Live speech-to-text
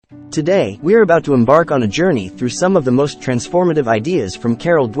Today, we're about to embark on a journey through some of the most transformative ideas from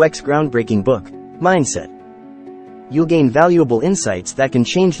Carol Dweck's groundbreaking book, Mindset. You'll gain valuable insights that can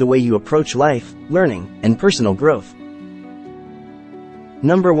change the way you approach life, learning, and personal growth.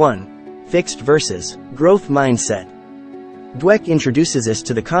 Number 1. Fixed versus growth mindset. Dweck introduces us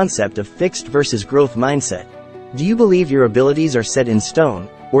to the concept of fixed versus growth mindset. Do you believe your abilities are set in stone,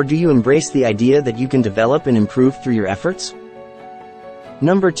 or do you embrace the idea that you can develop and improve through your efforts?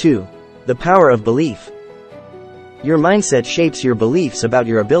 Number 2. The power of belief. Your mindset shapes your beliefs about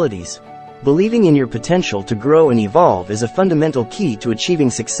your abilities. Believing in your potential to grow and evolve is a fundamental key to achieving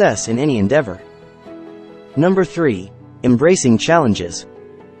success in any endeavor. Number 3. Embracing challenges.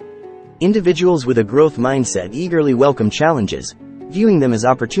 Individuals with a growth mindset eagerly welcome challenges, viewing them as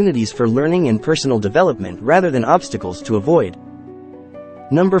opportunities for learning and personal development rather than obstacles to avoid.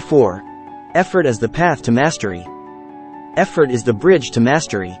 Number 4. Effort as the path to mastery. Effort is the bridge to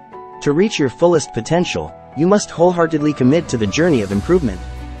mastery. To reach your fullest potential, you must wholeheartedly commit to the journey of improvement.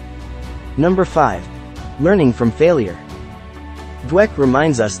 Number 5. Learning from failure. Dweck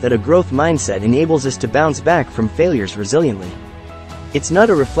reminds us that a growth mindset enables us to bounce back from failures resiliently. It's not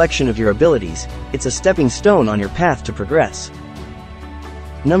a reflection of your abilities, it's a stepping stone on your path to progress.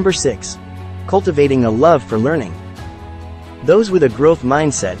 Number 6. Cultivating a love for learning. Those with a growth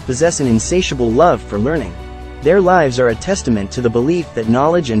mindset possess an insatiable love for learning. Their lives are a testament to the belief that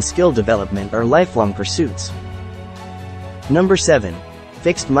knowledge and skill development are lifelong pursuits. Number 7.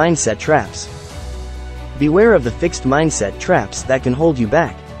 Fixed mindset traps. Beware of the fixed mindset traps that can hold you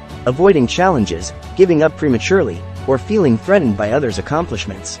back, avoiding challenges, giving up prematurely, or feeling threatened by others'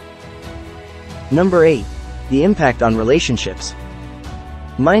 accomplishments. Number 8. The impact on relationships.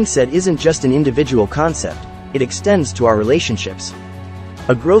 Mindset isn't just an individual concept, it extends to our relationships.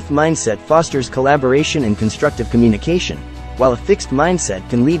 A growth mindset fosters collaboration and constructive communication, while a fixed mindset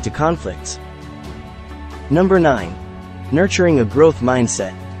can lead to conflicts. Number 9. Nurturing a growth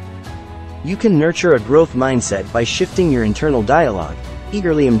mindset. You can nurture a growth mindset by shifting your internal dialogue,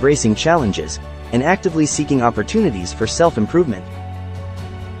 eagerly embracing challenges, and actively seeking opportunities for self-improvement.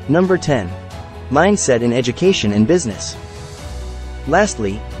 Number 10. Mindset in education and business.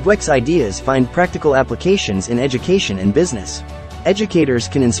 Lastly, Dweck's ideas find practical applications in education and business. Educators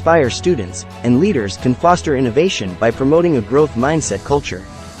can inspire students, and leaders can foster innovation by promoting a growth mindset culture.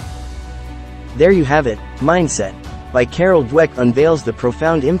 There you have it, Mindset, by Carol Dweck unveils the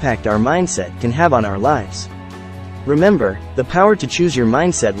profound impact our mindset can have on our lives. Remember, the power to choose your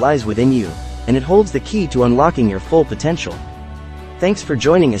mindset lies within you, and it holds the key to unlocking your full potential. Thanks for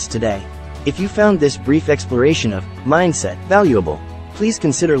joining us today. If you found this brief exploration of mindset valuable, please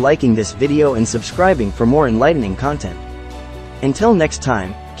consider liking this video and subscribing for more enlightening content. Until next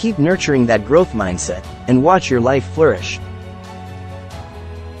time, keep nurturing that growth mindset, and watch your life flourish.